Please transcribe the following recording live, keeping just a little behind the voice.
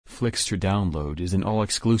Flixtor Download is an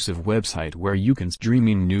all-exclusive website where you can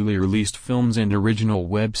stream newly released films and original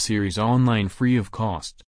web series online free of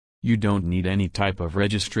cost. You don't need any type of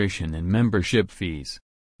registration and membership fees.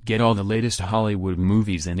 Get all the latest Hollywood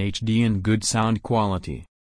movies in HD and good sound quality.